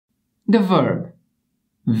The verb,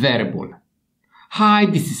 verbul. Hi,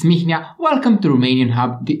 this is Mihnea. Welcome to Romanian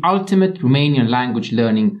Hub, the ultimate Romanian language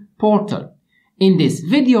learning portal. In this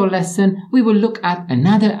video lesson, we will look at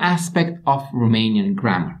another aspect of Romanian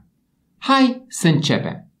grammar. Hai să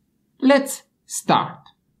începem. Let's start.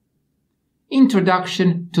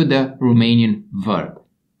 Introduction to the Romanian verb.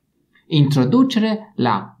 Introducere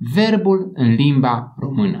la verbul în limba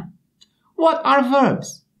română. What are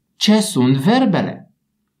verbs? Ce sunt verbele?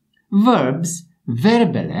 Verbs,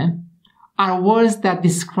 verbele, are words that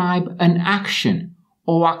describe an action,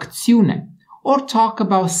 o acțiune, or talk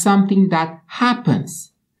about something that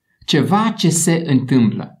happens, ceva ce se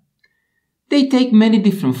întâmplă. They take many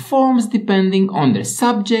different forms depending on their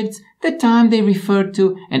subjects, the time they refer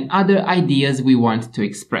to, and other ideas we want to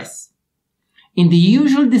express. In the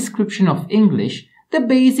usual description of English, the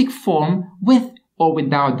basic form with or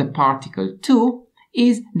without the particle to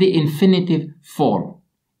is the infinitive form,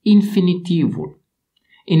 infinitivul.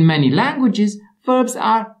 In many languages, verbs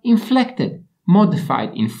are inflected,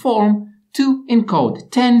 modified in form to encode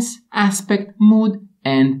tense, aspect, mood,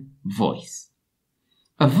 and voice.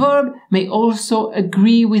 A verb may also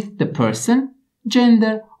agree with the person,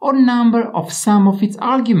 gender, or number of some of its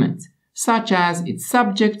arguments, such as its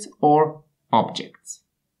subjects or objects.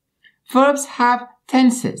 Verbs have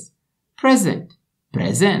tenses, present,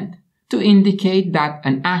 present, to indicate that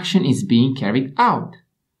an action is being carried out,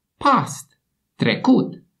 past,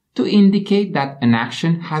 trecut, to indicate that an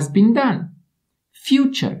action has been done,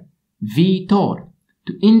 future, viitor,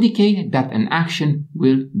 to indicate that an action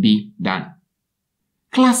will be done.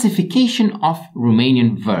 Classification of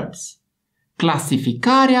Romanian verbs.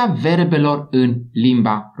 Clasificarea verbelor în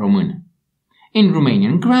limba română. In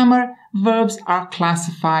Romanian grammar, verbs are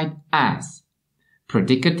classified as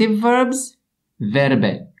predicative verbs,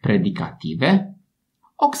 verbe predicative,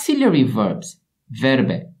 auxiliary verbs,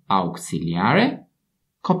 verbe auxiliare,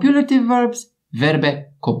 copulative verbs,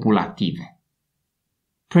 verbe copulative.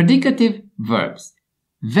 Predicative verbs,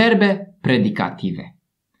 verbe predicative.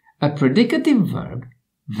 A predicative verb,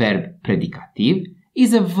 verb predicative,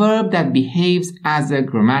 is a verb that behaves as a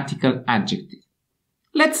grammatical adjective.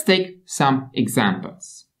 Let's take some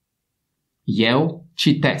examples. Eu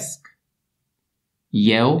citesc.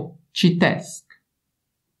 Eu citesc.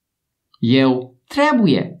 Eu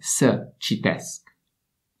trebuie să citesc.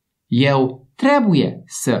 Eu trebuie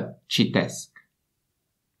să citesc.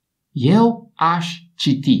 Eu aș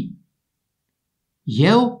citi.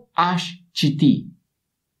 Eu aș citi.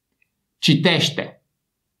 Citește.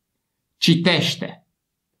 Citește.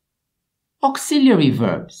 Auxiliary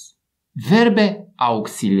verbs. Verbe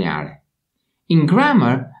auxiliare. In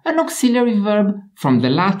grammar, an auxiliary verb from the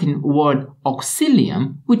Latin word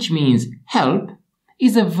auxilium, which means help,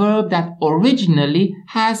 is a verb that originally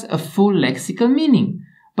has a full lexical meaning,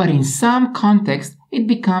 but in some context it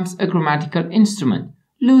becomes a grammatical instrument,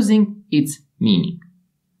 losing its meaning.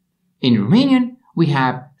 In Romanian, we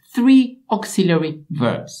have three auxiliary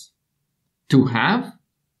verbs. To have,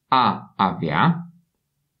 a avea,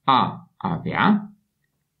 a avea.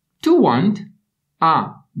 To want,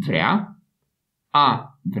 a vrea,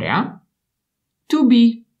 a vrea. To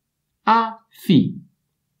be, a fi,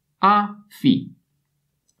 a fi.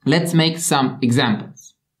 Let's make some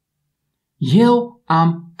examples. Eu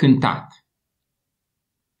am cântat.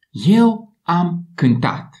 Eu am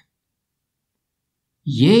cântat.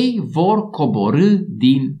 Ei vor coborî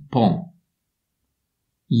din pom.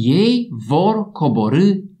 Ei vor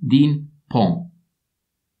coborî din pom.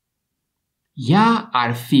 Ea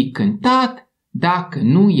ar fi cântat dacă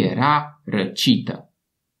nu era răcită.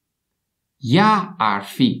 Ea ar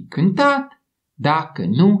fi cântat dacă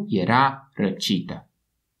nu era răcită.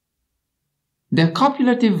 The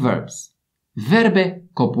copulative verbs, verbe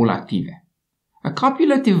copulative. A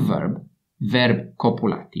copulative verb, verb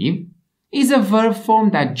copulativ, is a verb form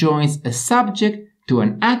that joins a subject to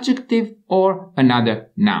an adjective or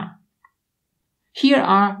another noun. Here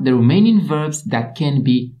are the Romanian verbs that can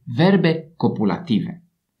be verbe copulative.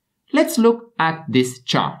 Let's look at this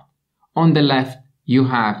chart. On the left, you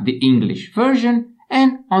have the English version,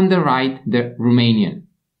 and on the right, the Romanian.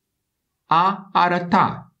 A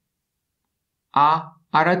arăta. A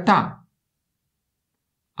arăta.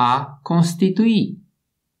 A constitui.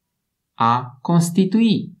 A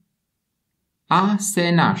constitui. A se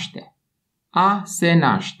naște. A se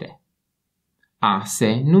naște. A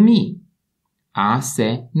se numi. A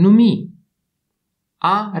se numi.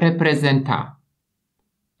 A reprezenta.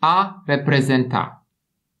 A reprezenta.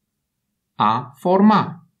 A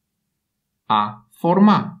forma. A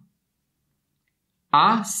forma.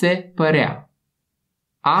 A se părea.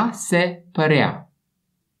 A se părea.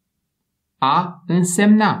 A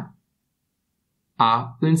însemna.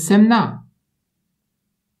 A însemna.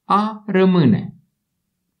 A rămâne.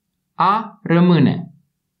 A rămâne.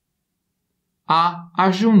 A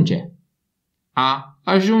ajunge. A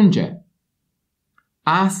ajunge.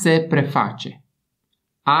 A se preface.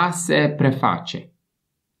 A se preface.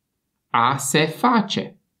 A se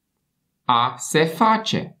face. A se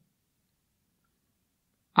face.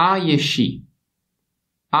 A ieși.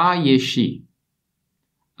 A ieși.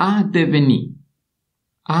 A deveni.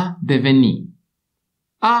 A deveni.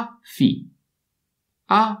 A fi.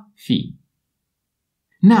 A fi.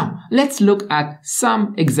 Now, let's look at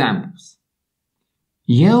some examples.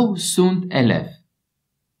 Eu sunt elev.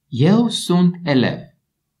 Eu sunt elev.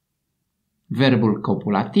 Verbul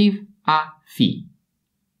copulativ a fi.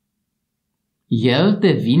 El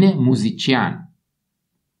devine muzician.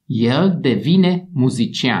 El devine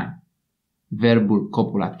muzician. Verbul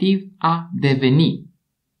copulativ a deveni.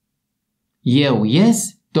 Eu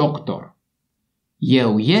ies doctor.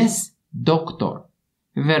 Eu ies doctor.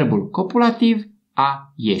 Verbul copulativ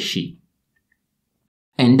a ieși.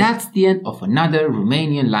 And that's the end of another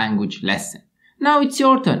Romanian language lesson. Now it's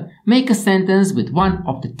your turn. Make a sentence with one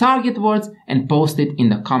of the target words and post it in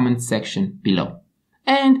the comment section below.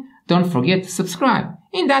 And don't forget to subscribe.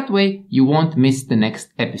 In that way, you won't miss the next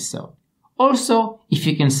episode. Also, if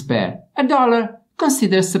you can spare $1,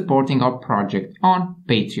 consider supporting our project on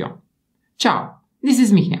Patreon. Ciao, this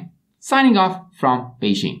is Mihnea, signing off from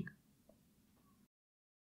Beijing.